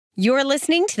You're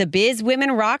listening to the Biz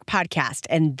Women Rock podcast,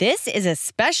 and this is a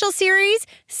special series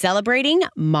celebrating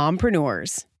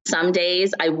mompreneurs. Some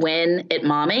days I win at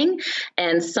momming,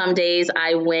 and some days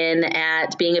I win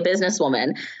at being a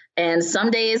businesswoman. And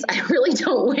some days I really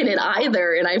don't win at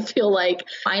either. And I feel like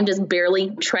I'm just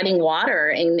barely treading water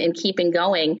and keeping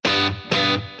going.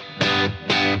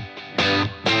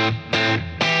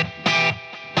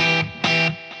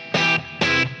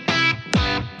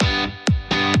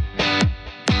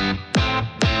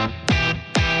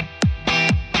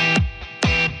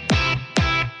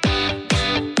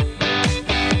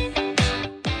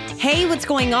 Hey, what's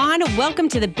going on? Welcome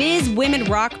to the Biz Women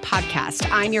Rock podcast.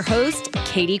 I'm your host,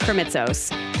 Katie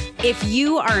Kremitzos. If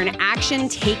you are an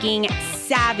action-taking,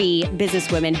 savvy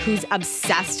businesswoman who's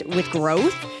obsessed with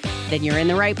growth, then you're in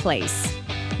the right place.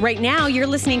 Right now, you're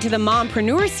listening to the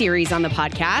Mompreneur series on the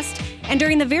podcast. And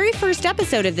during the very first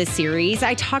episode of this series,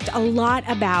 I talked a lot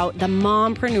about the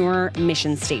Mompreneur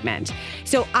mission statement.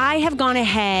 So I have gone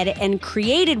ahead and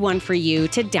created one for you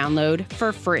to download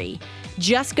for free.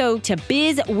 Just go to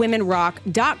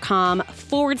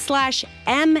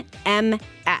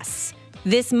bizwomenrock.com/MMS.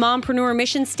 This mompreneur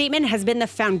mission statement has been the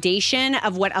foundation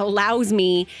of what allows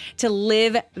me to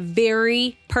live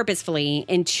very purposefully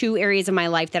in two areas of my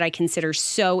life that I consider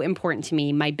so important to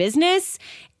me, my business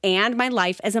and my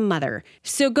life as a mother.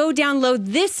 So go download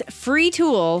this free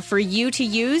tool for you to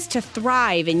use to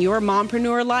thrive in your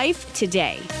mompreneur life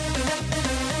today.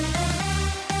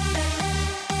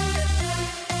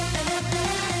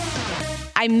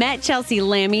 I met Chelsie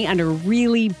Lamie under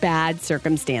really bad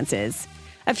circumstances.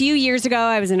 A few years ago,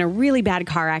 I was in a really bad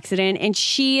car accident, and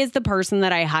she is the person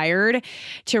that I hired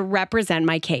to represent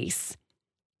my case.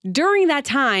 During that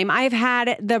time, I've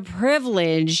had the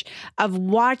privilege of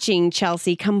watching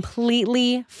Chelsie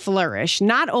completely flourish,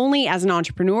 not only as an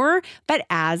entrepreneur, but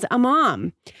as a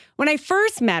mom. When I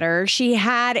first met her, she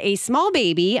had a small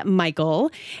baby, Michael,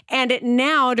 and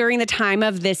now during the time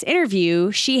of this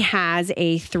interview, she has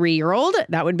a 3-year-old,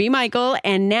 that would be Michael,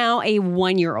 and now a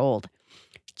 1-year-old.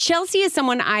 Chelsie is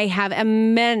someone I have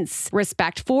immense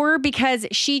respect for because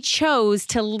she chose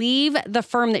to leave the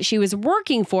firm that she was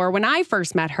working for when I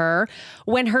first met her,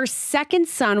 when her second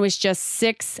son was just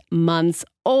 6 months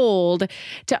old,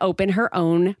 to open her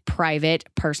own private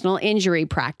personal injury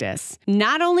practice.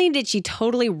 Not only did she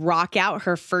totally rock out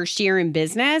her first year in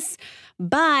business,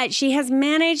 but she has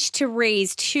managed to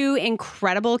raise 2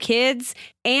 incredible kids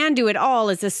and do it all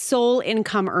as a sole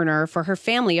income earner for her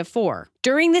family of 4.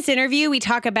 During this interview, we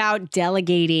talk about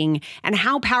delegating and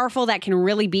how powerful that can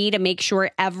really be to make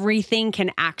sure everything can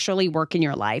actually work in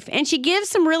your life. And she gives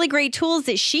some really great tools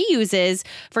that she uses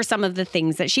for some of the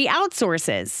things that she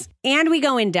outsources. And we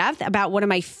go in depth about one of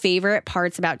my favorite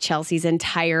parts about Chelsie's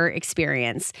entire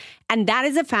experience. And that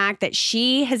is the fact that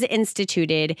she has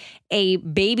instituted a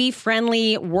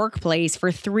baby-friendly workplace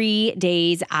for 3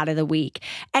 days out of the week.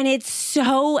 And it's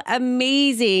so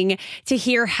amazing to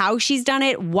hear how she's done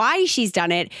it, why she's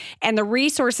done it, and the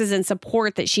resources and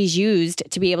support that she's used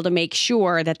to be able to make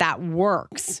sure that that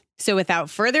works. So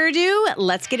without further ado,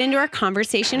 let's get into our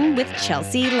conversation with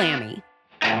Chelsie Lamie.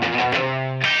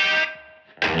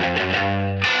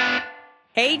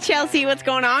 Hey, Chelsie, what's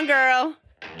going on, girl?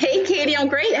 Hey, Katie, I'm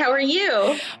great. How are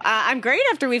you? I'm great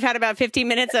after we've had about 15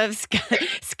 minutes of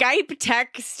Skype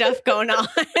tech stuff going on.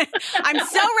 I'm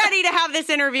so ready to have this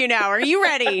interview now. Are you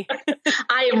ready?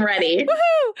 I am ready.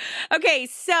 Woohoo! Okay,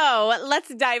 so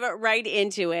let's dive right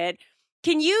into it.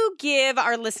 Can you give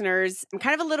our listeners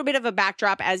kind of a little bit of a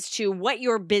backdrop as to what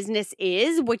your business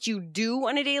is, what you do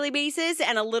on a daily basis,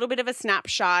 and a little bit of a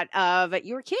snapshot of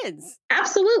your kids?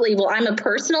 Absolutely. Well, I'm a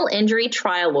personal injury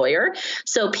trial lawyer.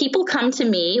 So people come to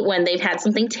me when they've had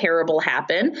something terrible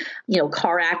happen,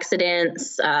 car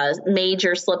accidents,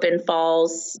 major slip and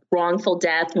falls, wrongful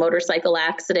death, motorcycle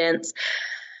accidents.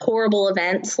 Horrible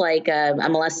events like a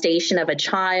molestation of a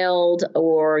child,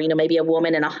 or maybe a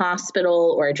woman in a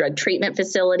hospital or a drug treatment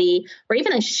facility, or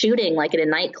even a shooting like at a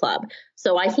nightclub.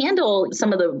 So I handle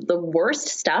some of the worst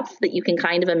stuff that you can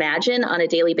kind of imagine on a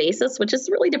daily basis, which is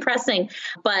really depressing.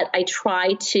 But I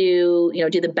try to,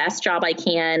 do the best job I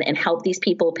can and help these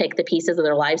people pick the pieces of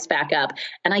their lives back up.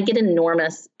 And I get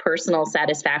enormous personal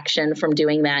satisfaction from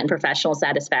doing that and professional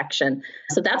satisfaction.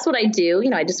 So that's what I do.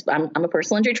 I'm a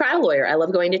personal injury trial lawyer. I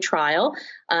love going to trial.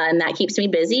 And that keeps me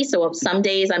busy. So some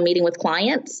days I'm meeting with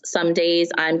clients. Some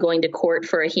days I'm going to court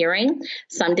for a hearing.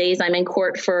 Some days I'm in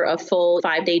court for a full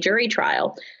 5-day jury trial.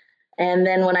 And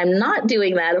then when I'm not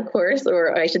doing that, of course,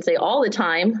 or I should say all the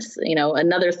time,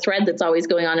 another thread that's always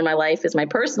going on in my life is my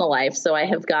personal life. So I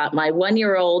have got my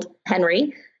 1-year-old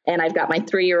Henry, and I've got my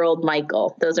 3-year-old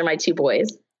Michael. Those are my 2 boys.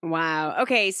 Wow.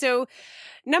 Okay. So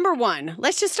number one,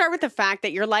 let's just start with the fact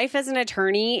that your life as an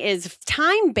attorney is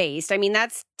time-based. I mean,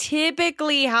 that's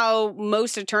typically how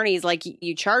most attorneys, like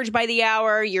you charge by the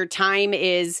hour, your time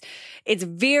it's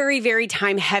very, very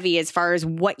time heavy as far as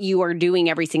what you are doing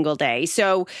every single day.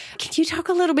 So can you talk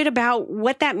a little bit about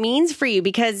what that means for you?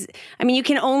 Because, I mean, you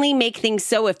can only make things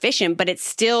so efficient, but it's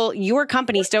still, your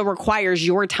company still requires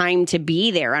your time to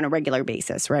be there on a regular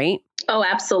basis, right? Oh,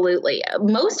 absolutely.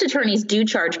 Most attorneys do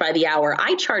charge by the hour.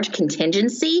 I charge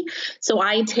contingency. So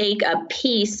I take a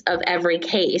piece of every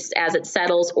case as it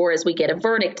settles or as we get a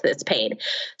verdict that's paid.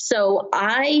 So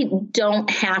I don't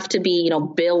have to be,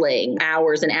 billing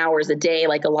hours and hours a day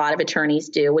like a lot of attorneys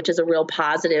do, which is a real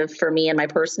positive for me in my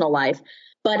personal life.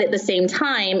 But at the same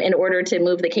time, in order to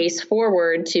move the case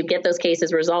forward, to get those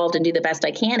cases resolved and do the best I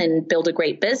can and build a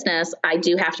great business, I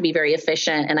do have to be very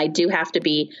efficient and I do have to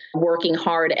be working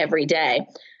hard every day.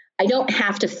 I don't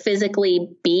have to physically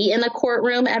be in the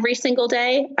courtroom every single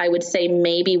day. I would say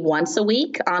maybe once a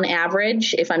week on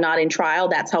average. If I'm not in trial,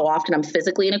 that's how often I'm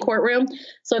physically in a courtroom.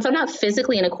 So if I'm not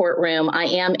physically in a courtroom, I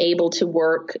am able to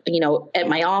work, at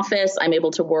my office. I'm able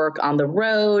to work on the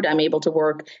road. I'm able to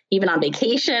work even on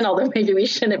vacation, although maybe we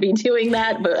shouldn't be doing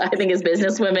that. But I think as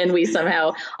businesswomen, we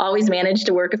somehow always manage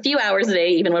to work a few hours a day,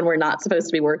 even when we're not supposed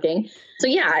to be working. So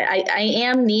yeah, I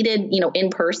am needed, in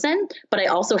person, but I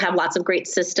also have lots of great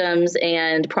systems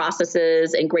and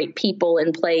processes and great people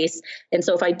in place. And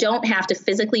so if I don't have to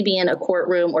physically be in a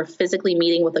courtroom or physically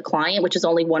meeting with a client, which is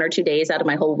only 1 or 2 days out of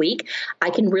my whole week, I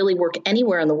can really work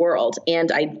anywhere in the world.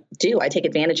 And I take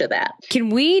advantage of that. Can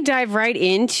we dive right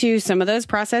into some of those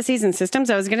processes and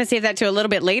systems? I was going to save that to a little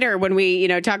bit later when we,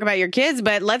 talk about your kids,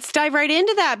 but let's dive right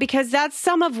into that because that's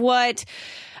some of what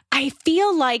I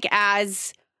feel like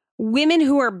as women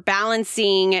who are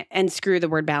balancing, and screw the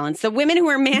word balance, the women who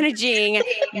are managing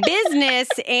business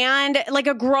and like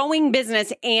a growing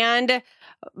business and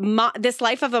this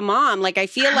life of a mom. Like, I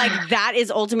feel like that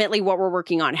is ultimately what we're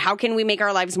working on. How can we make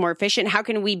our lives more efficient? How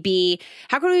can we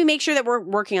make sure that we're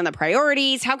working on the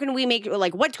priorities? How can we make,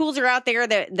 what tools are out there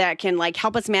that can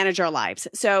help us manage our lives?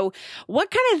 So what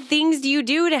kind of things do you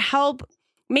do to help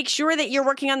make sure that you're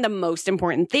working on the most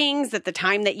important things, that the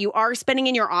time that you are spending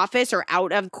in your office or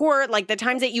out of court, the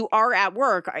times that you are at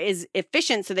work is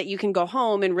efficient so that you can go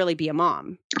home and really be a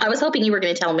mom? I was hoping you were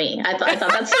going to tell me. I thought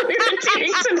that's what we were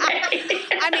doing today.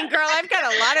 I mean, girl, I've got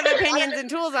a lot of opinions and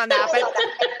tools on that,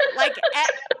 but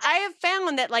I have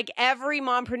found that every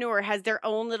mompreneur has their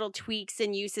own little tweaks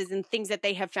and uses and things that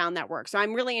they have found that work. So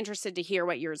I'm really interested to hear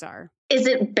what yours are. Is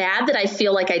it bad that I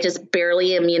feel like I just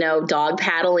barely am, dog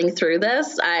paddling through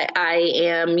this? I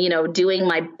am, doing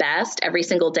my best every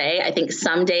single day. I think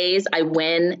some days I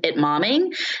win at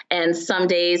momming and some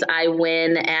days I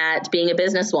win at being a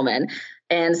businesswoman.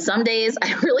 And some days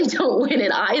I really don't win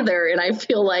it either. And I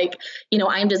feel like,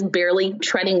 I'm just barely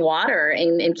treading water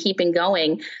and keeping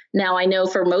going. Now, I know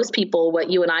for most people, what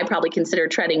you and I probably consider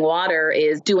treading water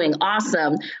is doing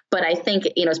awesome. But I think,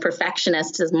 as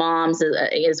perfectionists, as moms,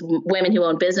 as women who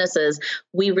own businesses,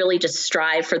 we really just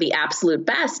strive for the absolute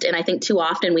best. And I think too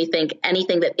often we think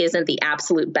anything that isn't the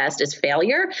absolute best is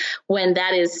failure, when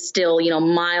that is still,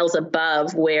 miles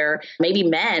above where maybe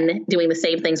men doing the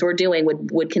same things we're doing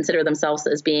would consider themselves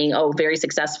as being, very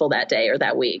successful that day or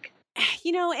that week.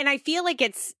 And I feel like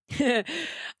it's true.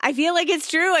 I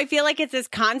feel like it's this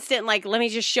constant, let me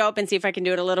just show up and see if I can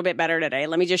do it a little bit better today.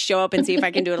 Let me just show up and see if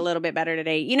I can do it a little bit better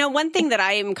today. One thing that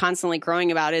I am constantly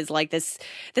crowing about is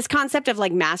this concept of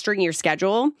mastering your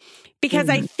schedule, because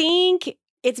I think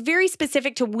it's very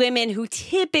specific to women who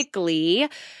typically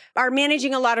are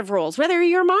managing a lot of roles, whether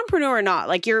you're a mompreneur or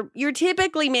not. You're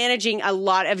typically managing a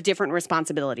lot of different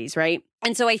responsibilities, right?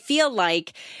 And so I feel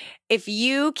like if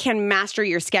you can master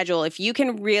your schedule, if you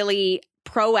can really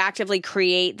proactively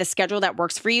create the schedule that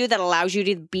works for you, that allows you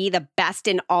to be the best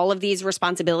in all of these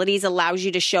responsibilities, allows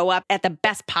you to show up at the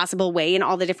best possible way in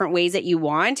all the different ways that you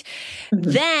want,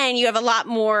 then you have a lot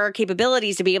more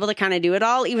capabilities to be able to kind of do it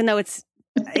all, even though it's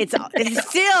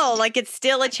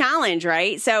still a challenge,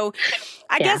 right? So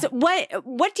I guess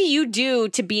what do you do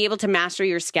to be able to master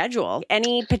your schedule?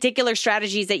 Any particular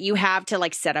strategies that you have to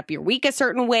set up your week a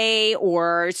certain way,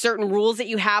 or certain rules that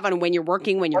you have on when you're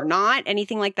working, when you're not,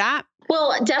 anything like that?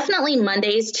 Well, definitely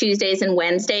Mondays, Tuesdays, and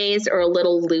Wednesdays are a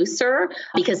little looser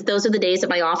because those are the days that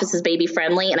my office is baby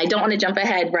friendly. And I don't want to jump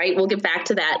ahead, right? We'll get back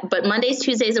to that. But Mondays,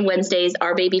 Tuesdays, and Wednesdays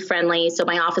are baby friendly. So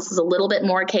my office is a little bit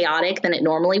more chaotic than it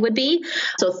normally would be.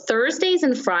 So Thursdays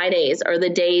and Fridays are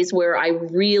the days where I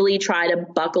really try to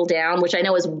buckle down, which I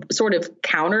know is sort of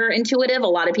counterintuitive. A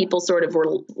lot of people sort of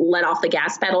let off the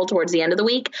gas pedal towards the end of the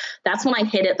week. That's when I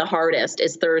hit it the hardest,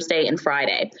 is Thursday and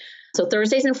Friday. So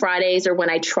Thursdays and Fridays are when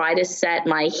I try to set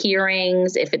my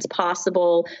hearings, if it's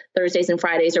possible. Thursdays and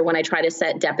Fridays are when I try to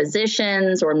set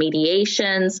depositions or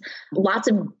mediations, lots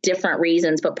of different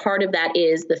reasons. But part of that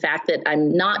is the fact that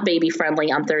I'm not baby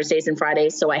friendly on Thursdays and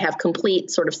Fridays. So I have complete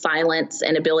sort of silence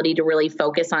and ability to really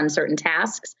focus on certain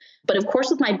tasks. But of course,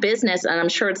 with my business, and I'm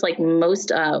sure it's like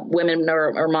most women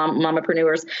or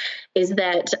mompreneurs, is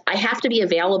that I have to be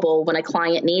available when a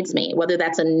client needs me, whether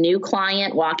that's a new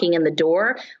client walking in the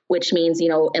door, which means,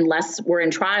 unless we're in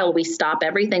trial, we stop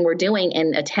everything we're doing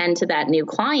and attend to that new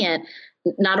client.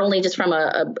 Not only just from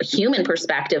a human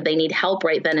perspective, they need help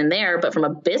right then and there, but from a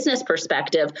business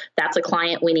perspective, that's a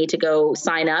client we need to go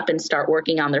sign up and start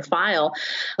working on their file.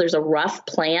 There's a rough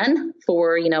plan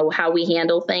for, how we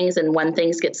handle things and when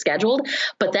things get scheduled.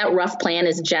 But that rough plan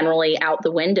is generally out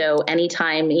the window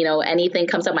anytime, anything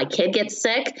comes up. My kid gets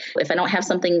sick. If I don't have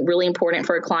something really important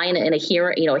for a client in a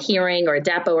hearing or a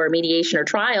depo or a mediation or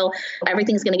trial,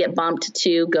 everything's going to get bumped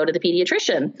to go to the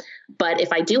pediatrician. But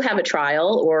if I do have a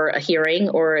trial or a hearing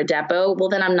or a depo, well,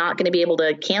 then I'm not going to be able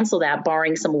to cancel that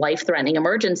barring some life-threatening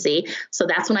emergency. So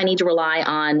that's when I need to rely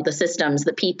on the systems,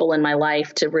 the people in my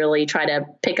life to really try to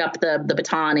pick up the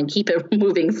baton and keep it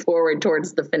moving forward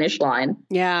towards the finish line.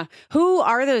 Yeah. Who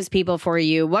are those people for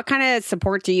you? What kind of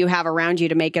support do you have around you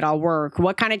to make it all work?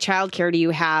 What kind of childcare do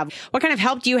you have? What kind of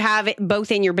help do you have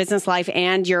both in your business life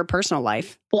and your personal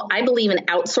life? Well, I believe in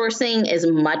outsourcing as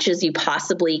much as you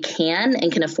possibly can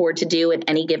and can afford to do at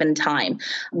any given time.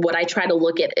 What I try to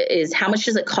look at is how much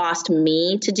does it cost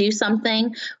me to do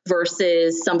something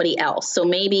versus somebody else. So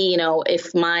maybe,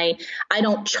 if I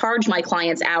don't charge my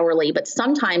clients hourly, but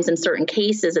sometimes in certain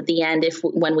cases at the end,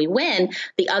 when we win,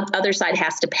 the other side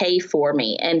has to pay for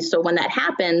me. And so when that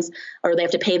happens, or they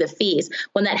have to pay the fees,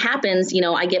 when that happens,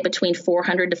 I get between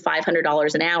 $400 to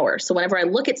 $500 an hour. So whenever I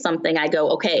look at something, I go,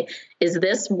 okay, is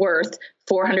this worth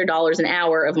 $400 an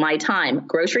hour of my time?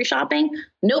 Grocery shopping?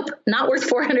 Nope, not worth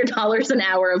 $400 an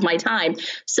hour of my time.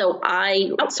 So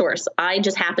I outsource. I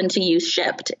just happen to use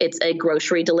Shipt. It's a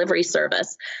grocery delivery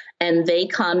service. And they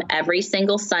come every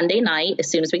single Sunday night as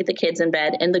soon as we get the kids in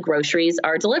bed and the groceries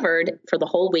are delivered for the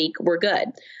whole week. We're good.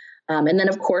 And then,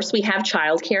 of course, we have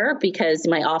childcare because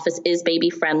my office is baby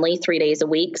friendly 3 days a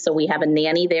week. So we have a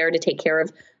nanny there to take care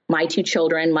of my 2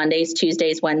 children, Mondays,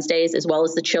 Tuesdays, Wednesdays, as well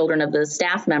as the children of the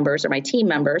staff members or my team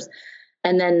members.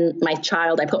 And then my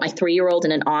child, I put my 3-year-old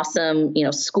in an awesome,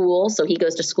 school. So he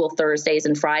goes to school Thursdays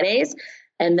and Fridays.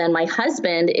 And then my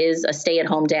husband is a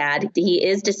stay-at-home dad. He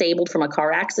is disabled from a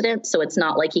car accident. So it's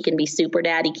not like he can be super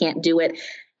dad. He can't do it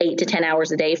 8 to 10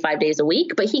 hours a day, 5 days a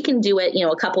week, but he can do it,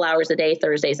 a couple hours a day,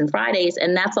 Thursdays and Fridays.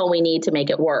 And that's all we need to make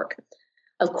it work.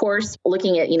 Of course,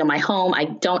 looking at, my home, I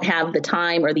don't have the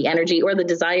time or the energy or the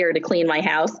desire to clean my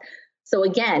house. So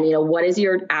again, what is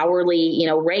your hourly,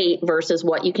 rate versus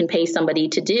what you can pay somebody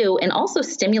to do, and also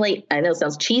stimulate. I know it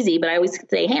sounds cheesy, but I always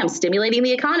say, hey, I'm stimulating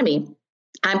the economy.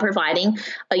 I'm providing,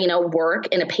 work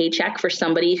and a paycheck for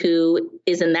somebody who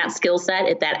is in that skill set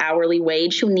at that hourly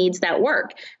wage who needs that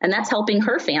work. And that's helping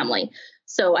her family.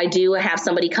 So I do have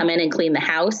somebody come in and clean the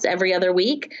house every other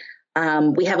week.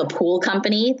 We have a pool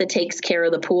company that takes care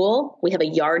of the pool. We have a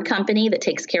yard company that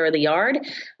takes care of the yard.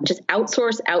 Just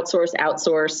outsource.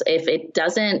 If it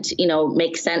doesn't,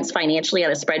 make sense financially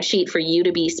on a spreadsheet for you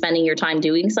to be spending your time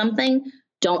doing something,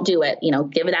 don't do it.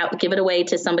 Give it away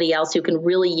to somebody else who can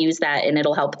really use that, and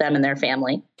it'll help them and their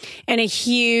family. And a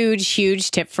huge, huge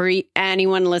tip for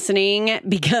anyone listening,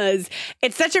 because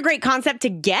it's such a great concept to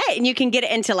get, and you can get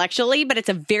it intellectually, but it's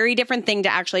a very different thing to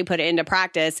actually put it into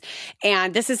practice.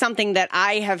 And this is something that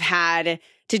I have had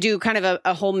to do kind of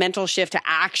a whole mental shift to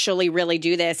actually really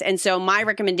do this. And so my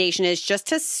recommendation is just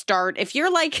to start, if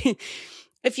you're like,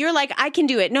 I can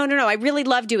do it. No, I really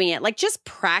love doing it. Like, just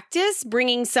practice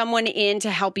bringing someone in to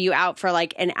help you out for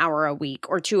like an hour a week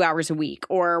or 2 hours a week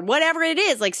or whatever it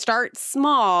is. Like, start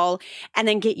small and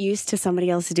then get used to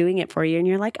somebody else doing it for you. And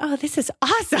you're like, oh, this is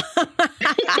awesome.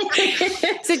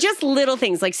 So just little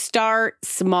things, like start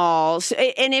small.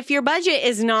 And if your budget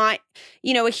is not,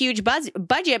 a huge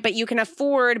budget, but you can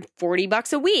afford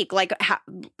 $40 a week, like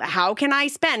how can I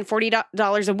spend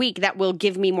 $40 a week that will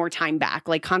give me more time back?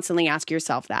 Like, constantly ask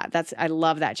yourself that. I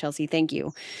love that, Chelsie. Thank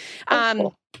you.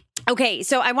 Cool. Okay,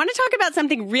 so I want to talk about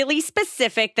something really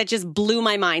specific that just blew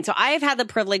my mind. So I have had the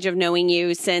privilege of knowing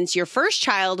you since your first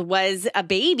child was a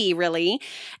baby, really.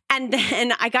 And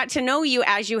then I got to know you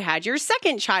as you had your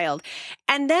second child.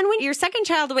 And then when your second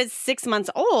child was 6 months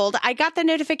old, I got the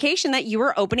notification that you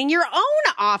were opening your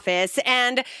own office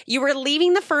and you were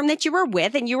leaving the firm that you were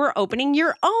with and you were opening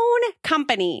your own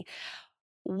company.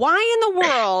 Why in the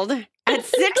world, At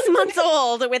 6 months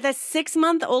old, with a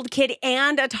 6-month-old kid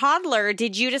and a toddler,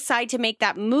 did you decide to make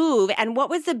that move? And what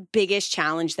was the biggest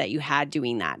challenge that you had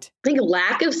doing that? I think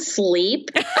lack of sleep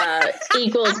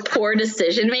equals poor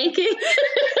decision making.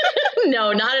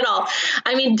 No, not at all.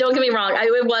 I mean, don't get me wrong.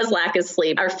 It was lack of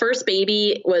sleep. Our first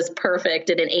baby was perfect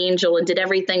and an angel and did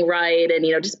everything right. And,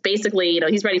 just basically,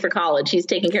 he's ready for college. He's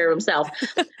taking care of himself.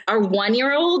 Our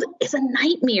 1-year-old is a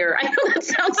nightmare. I know that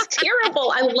sounds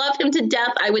terrible. I love him to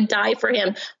death. I would die for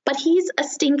him, but he's a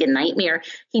stinking nightmare.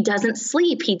 He doesn't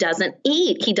sleep. He doesn't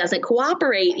eat. He doesn't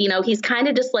cooperate. He's kind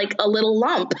of just like a little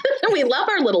lump. We love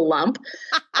our little lump.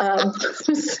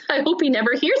 I hope he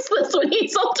never hears this when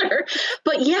he's older.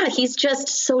 But yeah, he's just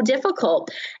so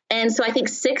difficult. And so I think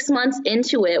 6 months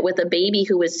into it with a baby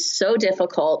who was so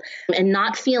difficult and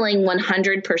not feeling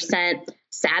 100%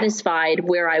 satisfied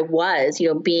where I was,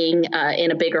 being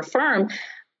in a bigger firm,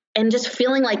 and just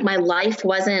feeling like my life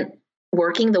wasn't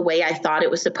working the way I thought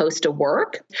it was supposed to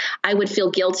work. I would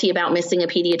feel guilty about missing a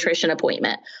pediatrician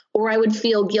appointment, or I would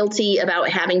feel guilty about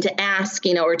having to ask,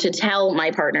 or to tell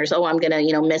my partners, oh, I'm going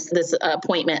to, miss this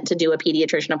appointment to do a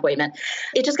pediatrician appointment.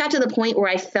 It just got to the point where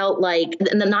I felt like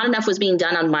not enough was being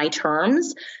done on my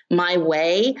terms, my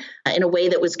way, in a way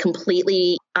that was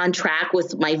completely on track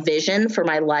with my vision for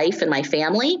my life and my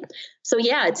family. So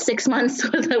yeah, it's 6 months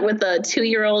with a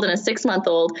 2-year-old and a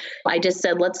 6-month-old. I just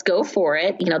said, let's go for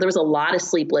it. There was a lot of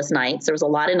sleepless nights. There was a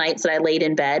lot of nights that I laid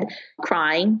in bed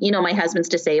crying. My husband's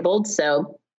disabled,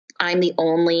 so I'm the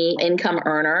only income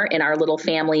earner in our little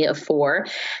family of 4.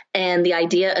 And the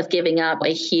idea of giving up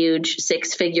a huge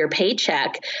 6-figure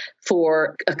paycheck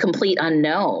for a complete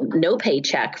unknown, no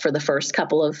paycheck for the first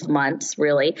couple of months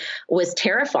really, was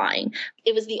terrifying.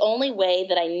 It was the only way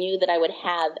that I knew that I would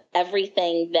have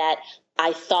everything that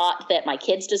I thought that my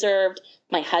kids deserved,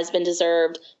 my husband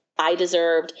deserved, I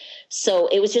deserved. So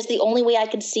it was just the only way I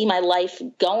could see my life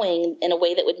going in a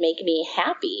way that would make me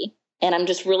happy. And I'm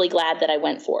just really glad that I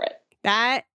went for it.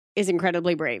 That is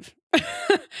incredibly brave.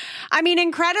 I mean,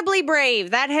 incredibly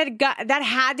brave. That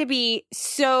had to be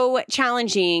so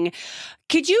challenging.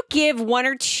 Could you give 1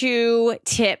 or 2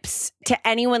 tips to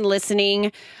anyone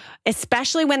listening,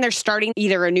 especially when they're starting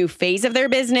either a new phase of their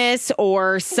business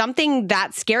or something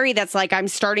that's scary that's like, I'm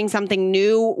starting something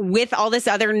new with all this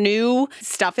other new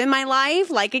stuff in my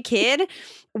life, like a kid?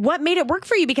 What made it work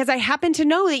for you? Because I happen to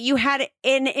know that you had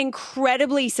an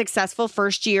incredibly successful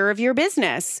first year of your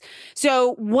business.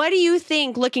 So what do you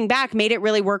think, looking back, made it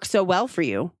really work so well for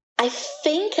you? I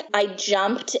think I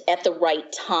jumped at the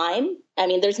right time. I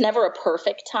mean, there's never a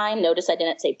perfect time. Notice I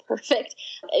didn't say perfect.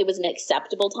 It was an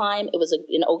acceptable time. It was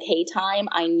an okay time.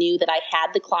 I knew that I had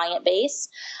the client base.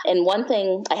 And one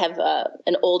thing, I have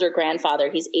an older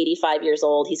grandfather. He's 85 years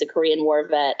old. He's a Korean War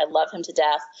vet. I love him to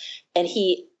death. And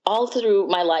all through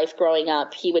my life growing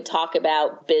up, he would talk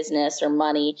about business or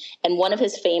money. And one of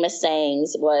his famous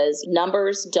sayings was,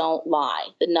 numbers don't lie.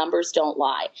 The numbers don't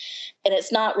lie. And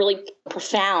it's not really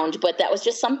profound, but that was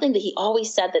just something that he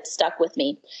always said that stuck with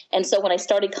me. And so when I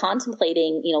started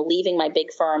contemplating, leaving my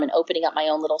big firm and opening up my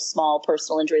own little small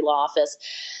personal injury law office,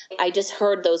 I just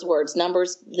heard those words,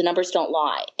 the numbers don't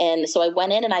lie. And so I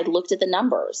went in and I looked at the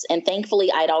numbers. And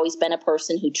thankfully, I'd always been a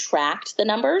person who tracked the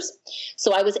numbers.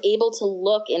 So I was able to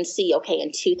look and see, okay,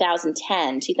 in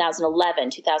 2010, 2011,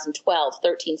 2012,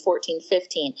 13, 14,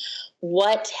 15,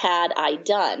 what had I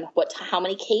done? How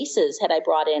many cases had I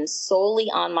brought in solely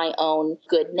on my own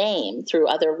good name through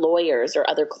other lawyers or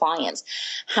other clients?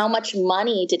 How much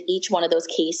money did each one of those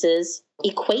cases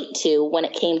equate to when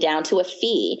it came down to a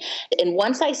fee? And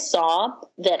once I saw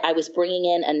that I was bringing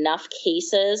in enough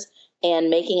cases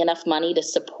and making enough money to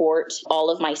support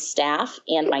all of my staff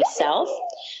and myself,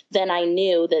 then I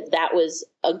knew that was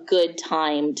a good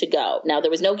time to go. Now,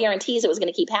 there was no guarantees it was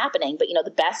going to keep happening, but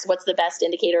what's the best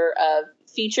indicator of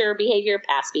future behavior?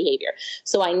 Past behavior.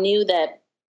 So I knew that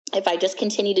if I just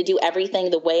continued to do everything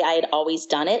the way I had always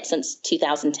done it since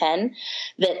 2010,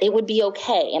 that it would be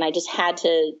okay. And I just had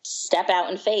to step out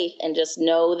in faith and just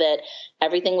know that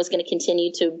everything was going to continue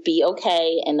to be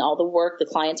okay. And all the work, the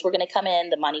clients were going to come in,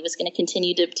 the money was going to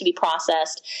continue to be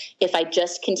processed if I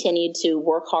just continued to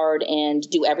work hard and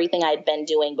do everything I'd been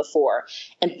doing before.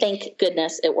 And thank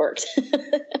goodness it worked.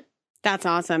 That's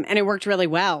awesome. And it worked really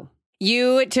well.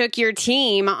 You took your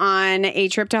team on a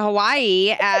trip to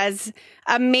Hawaii as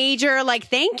a major,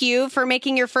 thank you for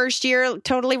making your first year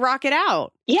totally rock it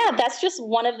out. Yeah, that's just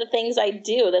one of the things I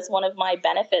do. That's one of my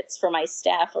benefits for my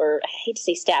staff, or I hate to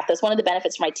say staff, that's one of the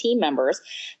benefits for my team members,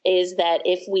 is that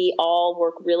if we all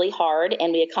work really hard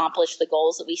and we accomplish the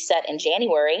goals that we set in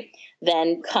January,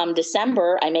 then come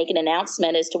December, I make an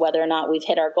announcement as to whether or not we've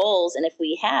hit our goals. And if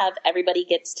we have, everybody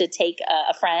gets to take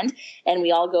a friend, and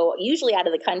we all go usually out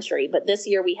of the country. But this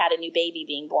year we had a new baby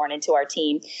being born into our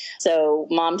team. So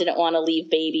mom didn't want to leave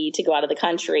baby to go out of the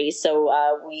country. So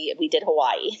we did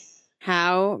Hawaii.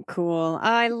 How cool.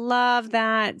 I love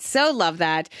that. So love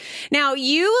that. Now,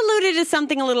 you alluded to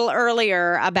something a little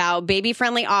earlier about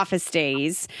baby-friendly office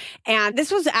days. And this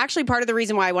was actually part of the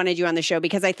reason why I wanted you on the show,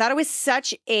 because I thought it was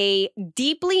such a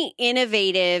deeply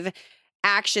innovative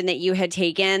action that you had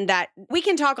taken, that we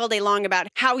can talk all day long about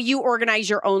how you organize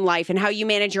your own life and how you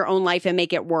manage your own life and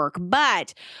make it work.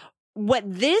 But what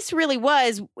this really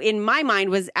was, in my mind,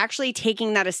 was actually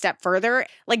taking that a step further,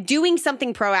 like doing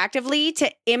something proactively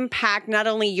to impact not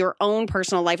only your own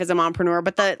personal life as a mompreneur,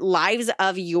 but the lives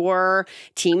of your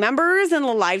team members and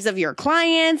the lives of your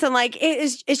clients. And like,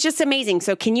 it's just amazing.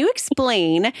 So can you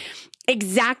explain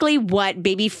exactly what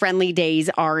baby-friendly days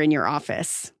are in your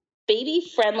office?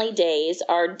 Baby-friendly days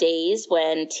are days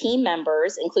when team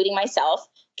members, including myself,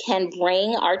 can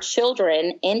bring our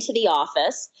children into the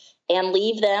office and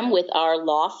leave them with our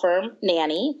law firm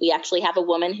nanny. We actually have a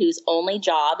woman whose only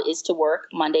job is to work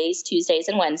Mondays, Tuesdays,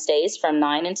 and Wednesdays from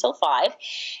 9 until 5,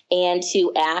 and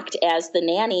to act as the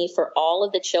nanny for all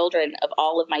of the children of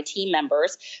all of my team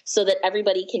members, so that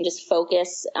everybody can just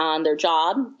focus on their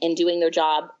job and doing their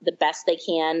job the best they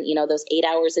can, those 8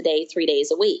 hours a day, 3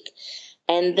 days a week.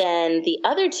 And then the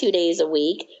other 2 days a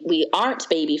week, we aren't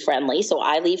baby friendly. So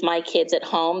I leave my kids at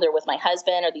home. They're with my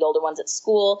husband, or the older ones at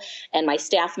school. And my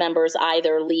staff members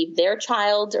either leave their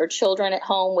child or children at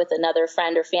home with another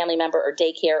friend or family member, or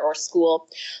daycare or school,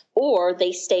 or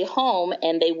they stay home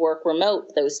and they work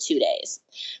remote those 2 days.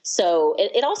 So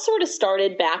it all sort of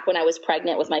started back when I was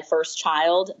pregnant with my first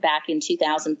child back in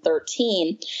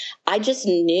 2013. I just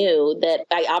knew that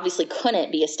I obviously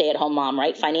couldn't be a stay-at-home mom,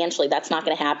 right? Financially, that's not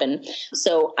going to happen.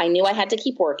 So I knew I had to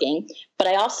keep working, but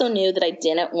I also knew that I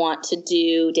didn't want to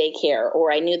do daycare,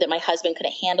 or I knew that my husband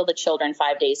couldn't handle the children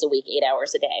 5 days a week, 8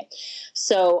 hours a day.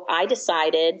 So I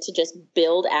decided to just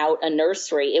build out a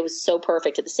nursery. It was so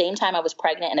perfect. At the same time I was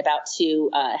pregnant and about to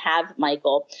have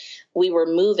Michael, we were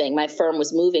moving. My firm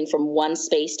was moving from one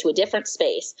space to a different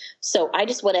space. So I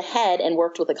just went ahead and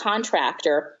worked with a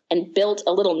contractor and built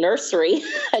a little nursery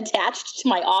attached to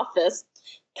my office,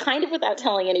 kind of without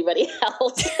telling anybody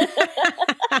else.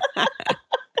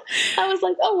 I was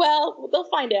like, oh, well, they'll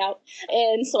find out.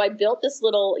 And so I built this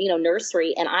little,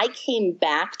 nursery, and I came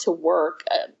back to work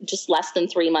just less than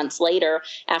 3 months later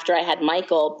after I had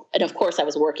Michael. And of course I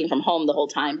was working from home the whole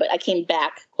time, but I came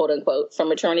back, quote unquote, from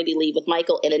maternity leave with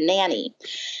Michael in a nanny.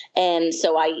 And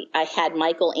so I had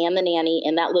Michael and the nanny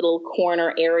in that little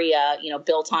corner area,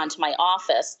 built onto my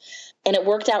office. And it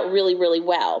worked out really, really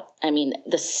well. I mean,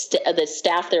 the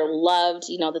staff there loved,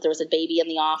 that there was a baby in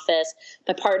the office.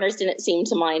 My partners didn't seem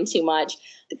to mind too much.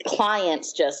 The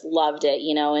clients just loved it,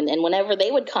 and whenever they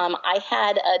would come, I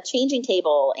had a changing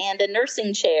table and a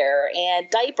nursing chair and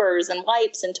diapers and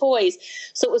wipes and toys.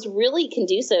 So it was really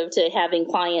conducive to having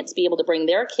clients be able to bring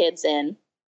their kids in.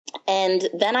 And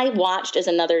then I watched as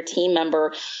another team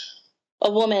member,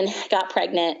 a woman got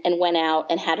pregnant and went out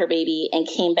and had her baby and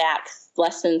came back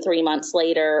less than 3 months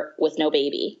later with no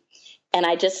baby. And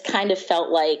I just kind of felt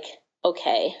like,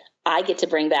 okay, I get to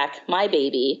bring back my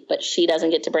baby, but she doesn't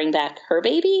get to bring back her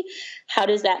baby. How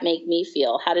does that make me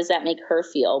feel? How does that make her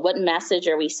feel? What message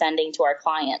are we sending to our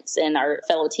clients and our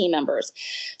fellow team members?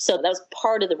 So that was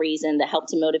part of the reason that helped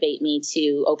to motivate me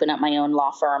to open up my own law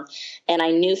firm. And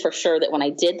I knew for sure that when I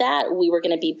did that, we were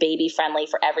going to be baby friendly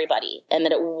for everybody, and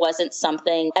that it wasn't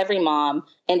something every mom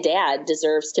and dad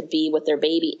deserves to be with their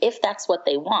baby if that's what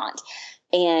they want.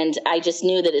 And I just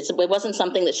knew that it wasn't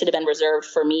something that should have been reserved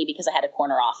for me because I had a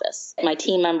corner office. My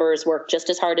team members work just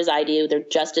as hard as I do. They're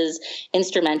just as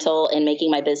instrumental in making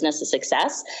my business a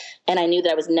success. And I knew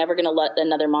that I was never going to let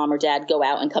another mom or dad go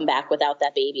out and come back without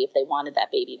that baby if they wanted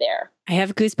that baby there. I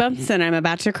have goosebumps and I'm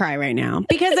about to cry right now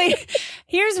because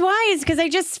here's why, is because I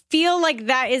just feel like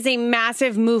that is a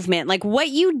massive movement. Like what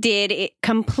you did, it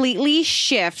completely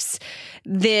shifts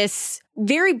this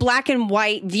very black and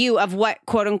white view of what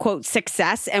quote unquote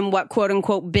success and what quote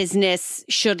unquote business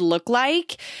should look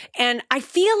like. And I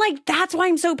feel like that's why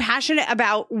I'm so passionate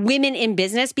about women in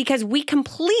business, because we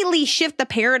completely shift the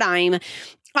paradigm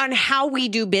on how we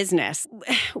do business.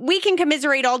 We can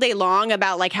commiserate all day long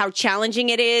about like how challenging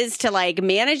it is to like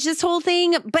manage this whole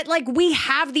thing, but like we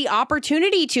have the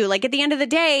opportunity to, like at the end of the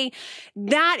day,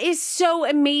 that is so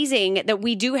amazing that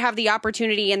we do have the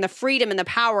opportunity and the freedom and the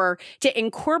power to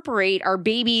incorporate our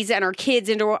babies and our kids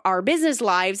into our business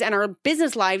lives and our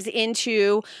business lives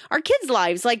into our kids'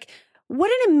 lives. Like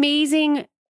what an amazing,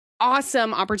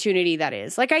 awesome opportunity that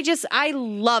is. Like I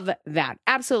love that.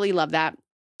 Absolutely love that.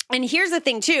 And here's the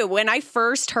thing too, when I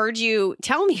first heard you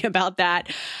tell me about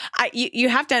that, you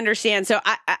have to understand. So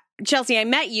Chelsie, I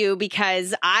met you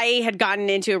because I had gotten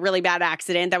into a really bad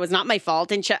accident. That was not my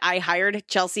fault. And I hired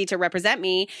Chelsie to represent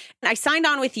me. And I signed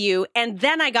on with you and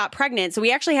then I got pregnant. So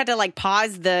we actually had to like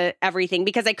pause everything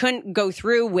because I couldn't go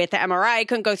through with the MRI. I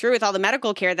couldn't go through with all the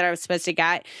medical care that I was supposed to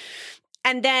get.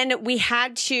 And then we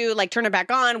had to like turn it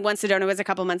back on once Sedona was a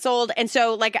couple months old. And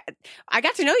so like I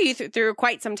got to know you through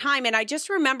quite some time. And I just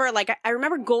remember like I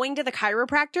remember going to the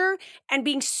chiropractor and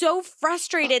being so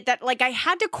frustrated that like I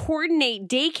had to coordinate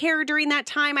daycare during that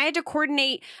time. I had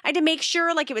to make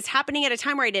sure like it was happening at a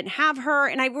time where I didn't have her.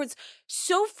 And I was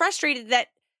so frustrated that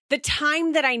the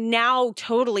time that I now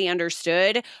totally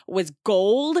understood was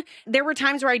gold. There were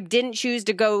times where I didn't choose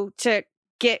to go to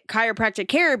get chiropractic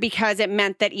care because it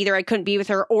meant that either I couldn't be with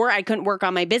her or I couldn't work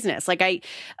on my business. Like I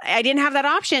didn't have that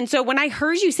option. So when I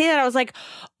heard you say that, I was like,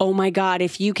 oh my God,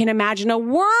 if you can imagine a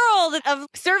world of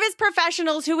service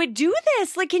professionals who would do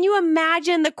this, like, can you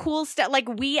imagine the cool stuff? Like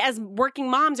we as working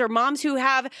moms or moms who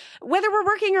have, whether we're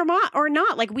working or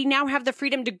not, like we now have the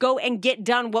freedom to go and get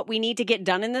done what we need to get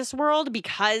done in this world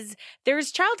because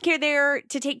there's childcare there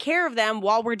to take care of them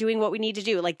while we're doing what we need to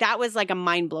do. Like that was like a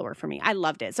mind blower for me. I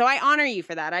loved it. So I honor you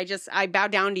for that. I bow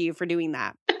down to you for doing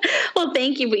that. Well,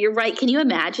 thank you. But you're right. Can you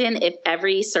imagine if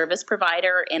every service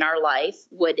provider in our life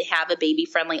would have a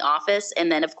baby-friendly office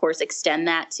and then, of course, extend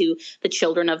that to the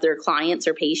children of their clients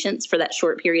or patients for that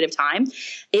short period of time?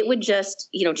 It would just,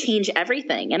 change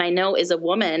everything. And I know as a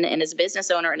woman and as a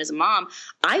business owner and as a mom,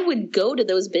 I would go to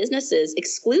those businesses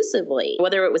exclusively,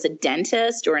 whether it was a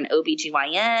dentist or an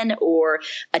OBGYN or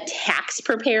a tax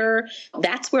preparer.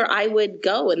 That's where I would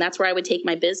go and that's where I would take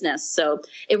my business. So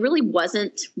it really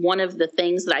wasn't one of the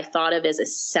things that I thought of as a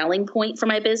selling point for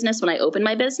my business when I opened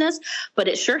my business, but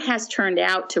it sure has turned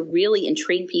out to really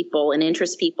intrigue people and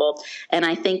interest people. And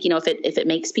I think, if it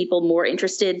makes people more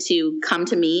interested to come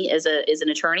to me as an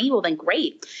attorney, well, then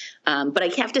great. But I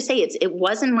have to say, it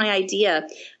wasn't my idea.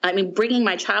 I mean, bringing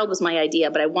my child was my idea,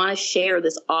 but I want to share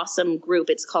this awesome group.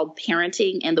 It's called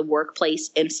Parenting and the Workplace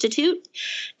Institute.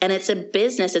 And it's a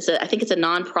business. I think it's a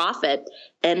nonprofit.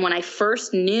 And when I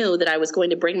first knew that I was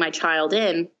going to bring my child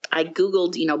in, I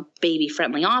Googled,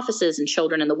 baby-friendly offices and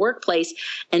children in the workplace,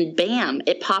 and bam,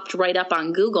 it popped right up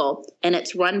on Google. And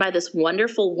it's run by this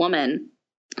wonderful woman.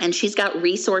 And she's got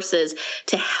resources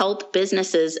to help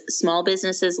businesses, small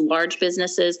businesses, large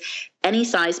businesses, any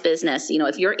size business.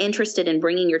 If you're interested in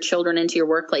bringing your children into your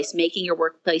workplace, making your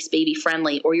workplace baby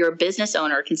friendly, or you're a business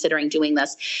owner considering doing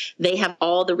this, they have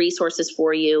all the resources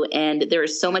for you. And there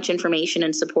is so much information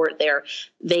and support there.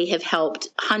 They have helped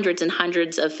hundreds and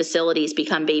hundreds of facilities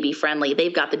become baby friendly.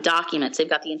 They've got the documents, they've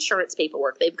got the insurance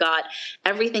paperwork, they've got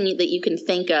everything that you can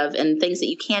think of and things that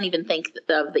you can't even think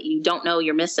of that you don't know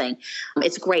you're missing.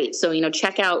 It's great. So,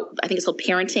 check out, I think it's called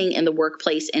Parenting and the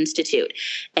Workplace Institute.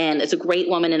 And it's a great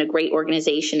woman and a great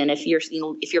organization. And if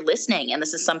you're listening and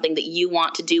this is something that you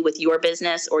want to do with your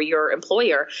business or your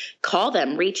employer, call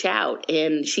them, reach out,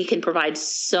 and she can provide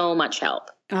so much help.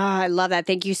 Oh, I love that.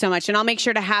 Thank you so much. And I'll make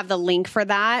sure to have the link for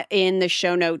that in the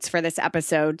show notes for this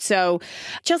episode. So,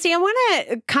 Chelsie, I want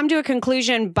to come to a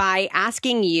conclusion by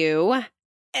asking you,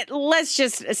 let's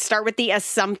just start with the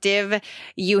assumptive.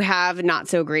 You have not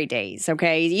so great days,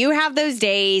 okay? You have those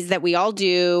days that we all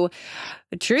do,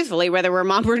 truthfully, whether we're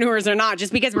mompreneurs or not,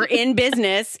 just because we're in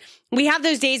business. We have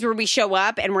those days where we show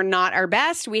up and we're not our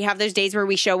best. We have those days where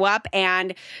we show up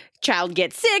and child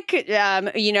gets sick.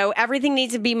 Everything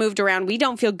needs to be moved around. We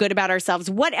don't feel good about ourselves.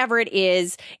 Whatever it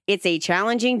is, it's a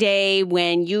challenging day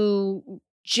when you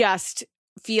just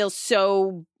feel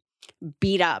so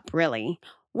beat up, really.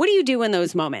 What do you do in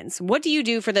those moments? What do you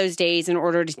do for those days in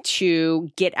order to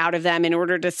get out of them, in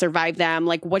order to survive them?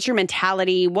 Like, what's your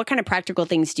mentality? What kind of practical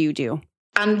things do you do?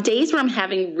 On days where I'm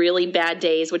having really bad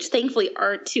days, which thankfully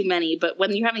aren't too many, but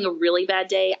when you're having a really bad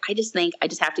day, I just think I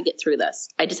just have to get through this.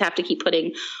 I just have to keep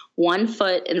putting one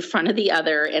foot in front of the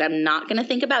other. And I'm not going to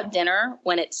think about dinner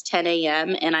when it's 10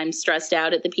 a.m. and I'm stressed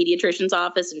out at the pediatrician's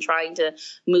office and trying to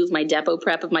move my depot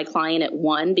prep of my client at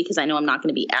 1 because I know I'm not going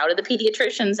to be out of the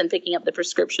pediatrician's and picking up the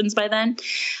prescriptions by then.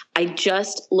 I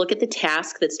just look at the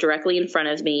task that's directly in front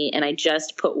of me and I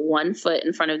just put one foot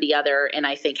in front of the other. And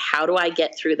I think, how do I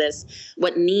get through this?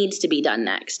 What needs to be done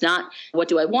next? Not what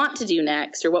do I want to do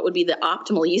next or what would be the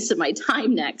optimal use of my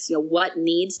time next? What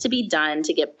needs to be done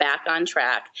to get back on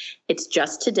track? It's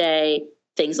just today.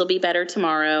 Things will be better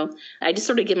tomorrow. I just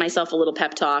sort of give myself a little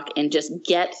pep talk and just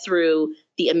get through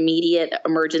the immediate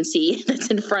emergency that's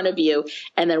in front of you.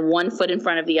 And then one foot in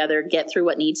front of the other, get through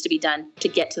what needs to be done to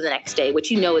get to the next day,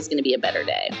 which is going to be a better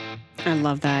day. I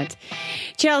love that.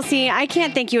 Chelsie, I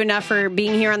can't thank you enough for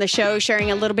being here on the show,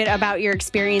 sharing a little bit about your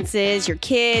experiences, your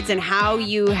kids, and how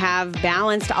you have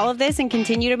balanced all of this and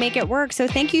continue to make it work. So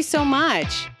thank you so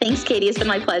much. Thanks, Katie. It's been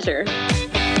my pleasure.